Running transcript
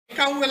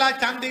එක්කව වෙලා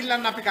ඡන්ද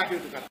ඉල්ලන්න අපි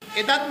කටයුතු කරා.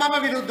 එදත් මම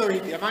විරුද්ධව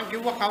හිටියා. මං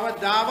කිව්වා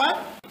කවදාවත්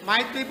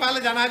මෛත්‍රීපාල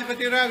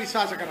ජනාධිපතිවරයා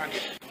විශ්වාස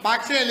කරන්නේ.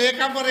 පක්ෂයේ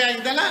ලේකම්වරයා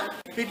ඉඳලා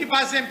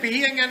පිටිපස්සෙන්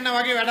පිහියෙන් යන්න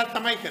වගේ වැඩක්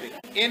තමයි කරේ.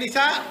 ඒ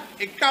නිසා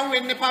එක්කව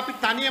වෙන්න එපා අපි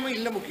තනියම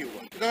ඉල්ලමු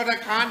කිව්වා.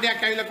 ඒකට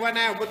කාණ්ඩයක් ඇවිල්ලා කිව්වා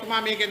නෑ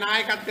ඔබතුමා මේකේ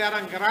නායකත්වය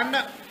අරන් කරන්න.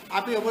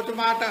 අපි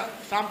ඔබතුමාට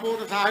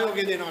සම්පූර්ණ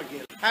සහයෝගය දෙනවා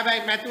කියලා.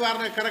 හැබැයි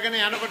මැතිවරණ කරගෙන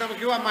යනකොටම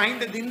කිව්වා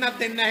මහින්ද දින්නත්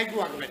දෙන්නේ නැහැ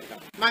කිව්වා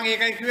වැඩිකම. මම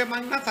ඒකයි කිව්වේ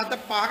මං නම් සත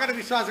පහකට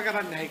විශ්වාස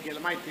කරන්නේ නැහැ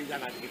කියලා මෛත්‍රී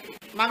ජනාධිපති.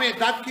 මම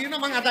එදත්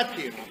කියනවා මං අදත්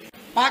කියනවා.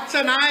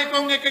 පක්ෂ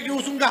නායකයන් එක්ක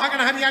ගිවිසුම්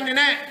ගහගෙන හරියන්නේ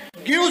නැහැ.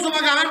 ගිවිසුම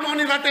ගහන්න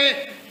ඕනේ රටේ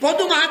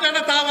පොදු මහ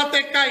ජනතාවත්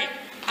එක්කයි.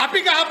 අපි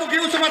ගහපු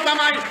ගිවිසුම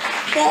තමයි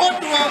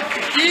පොහොට්ටුව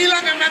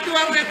ඊළඟ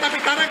මැතිවරණයත්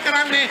අපි තරක්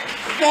කරන්නේ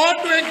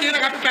පොහොට්ටුවෙන් කියන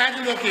එක අපි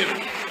පැහැදිලිව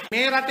කියනවා.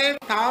 මේ රටේ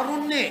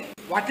තාරුණ්‍යේ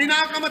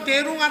වටිනාකම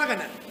තේරුම්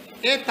අරගෙන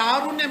ඒ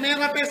තාරුණ්‍ය මේ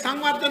රටේ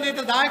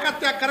සංවර්ධනයට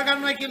දායකත්වයක්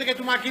කරගන්නවා කියන එක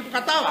එතුමා කියපු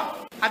කතාවක්.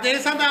 අද ඒ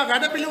සඳහා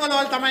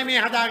වැඩපිළිවෙළවල් තමයි මේ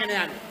හදාගෙන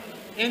යන්නේ.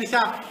 ඒ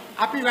නිසා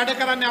අපි වැඩ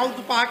කරන්නේ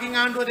අවුරුදු 5කින්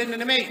ආණ්ඩුව දෙන්න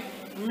නෙමෙයි.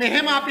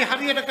 මෙහෙම අපි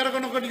හරියට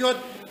කරගෙනකොට ගියොත්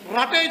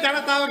රටේ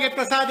ජනතාවගේ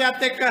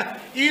ප්‍රසාදයත් එක්ක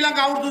ඊළඟ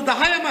අවුරුදු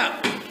 10ම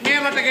මේ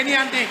රට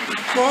ගෙනියන්නේ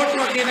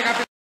පොහොට්ටුව කියන එක අපි